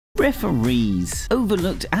Referees.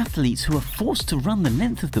 Overlooked athletes who are forced to run the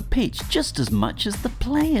length of the pitch just as much as the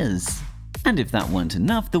players. And if that weren't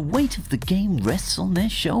enough, the weight of the game rests on their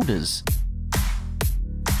shoulders.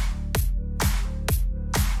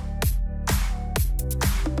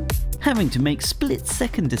 Having to make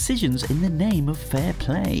split-second decisions in the name of fair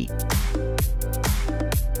play.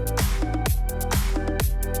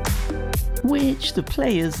 Which the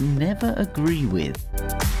players never agree with.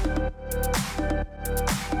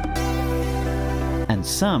 And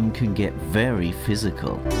some can get very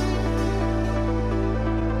physical.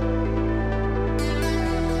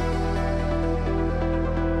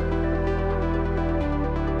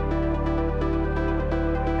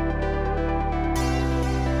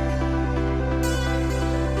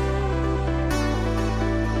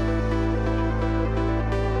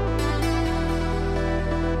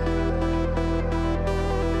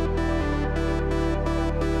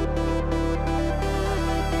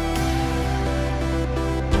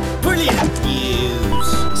 Brilliant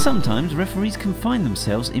news! Sometimes referees can find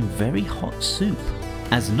themselves in very hot soup,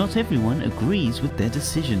 as not everyone agrees with their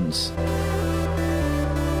decisions.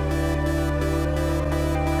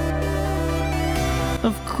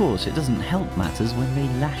 Of course, it doesn't help matters when they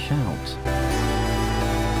lash out.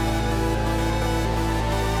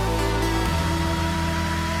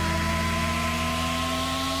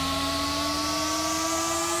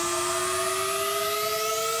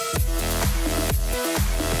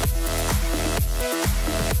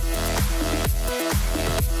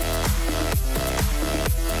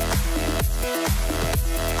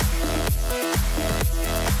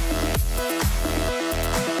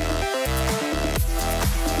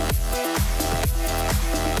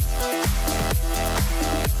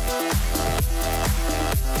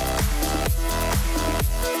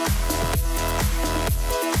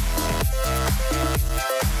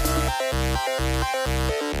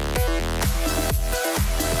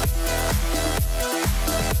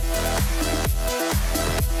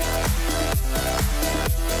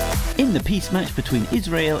 In the peace match between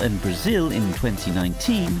Israel and Brazil in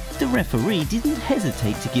 2019, the referee didn't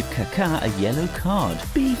hesitate to give Kaká a yellow card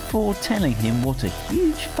before telling him what a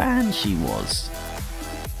huge fan she was.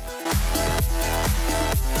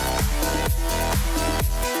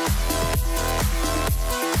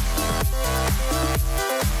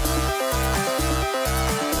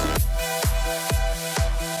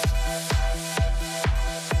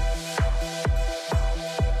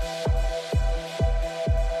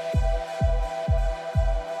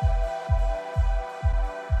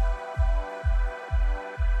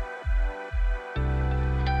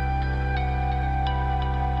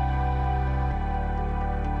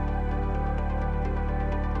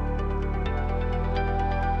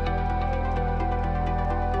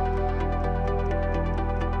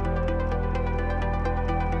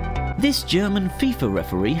 This German FIFA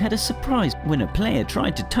referee had a surprise when a player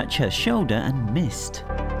tried to touch her shoulder and missed.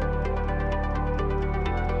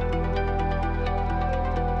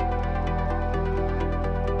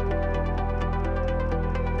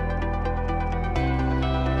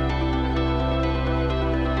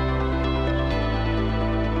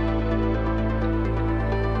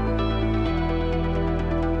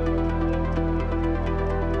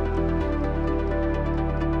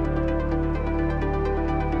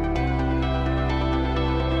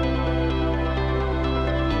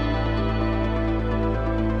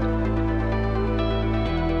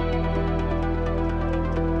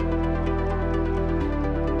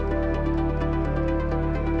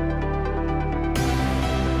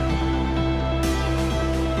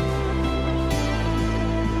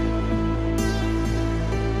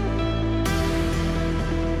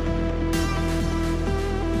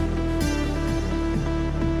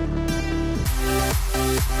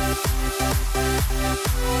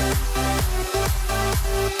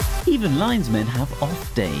 Even linesmen have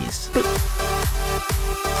off days. But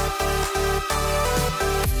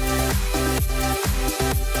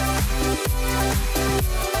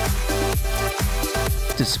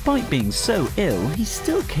despite being so ill, he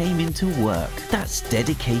still came into work. That's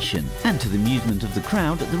dedication. And to the amusement of the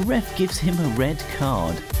crowd, the ref gives him a red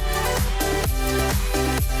card.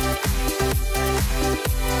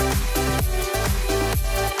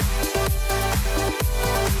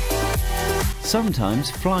 Sometimes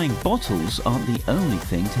flying bottles aren't the only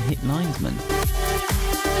thing to hit linesmen.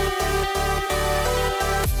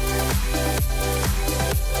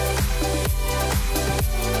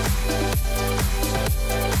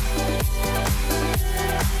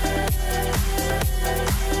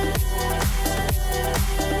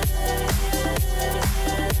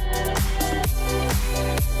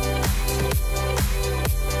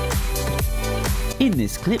 In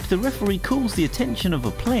this clip, the referee calls the attention of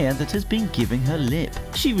a player that has been giving her lip.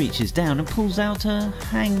 She reaches down and pulls out a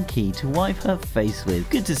hanky to wipe her face with.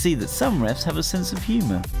 Good to see that some refs have a sense of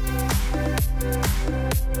humour.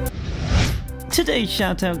 Today's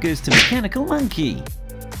shout out goes to Mechanical Monkey.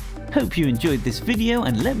 Hope you enjoyed this video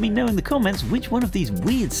and let me know in the comments which one of these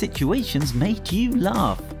weird situations made you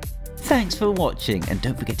laugh. Thanks for watching and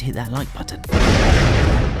don't forget to hit that like button.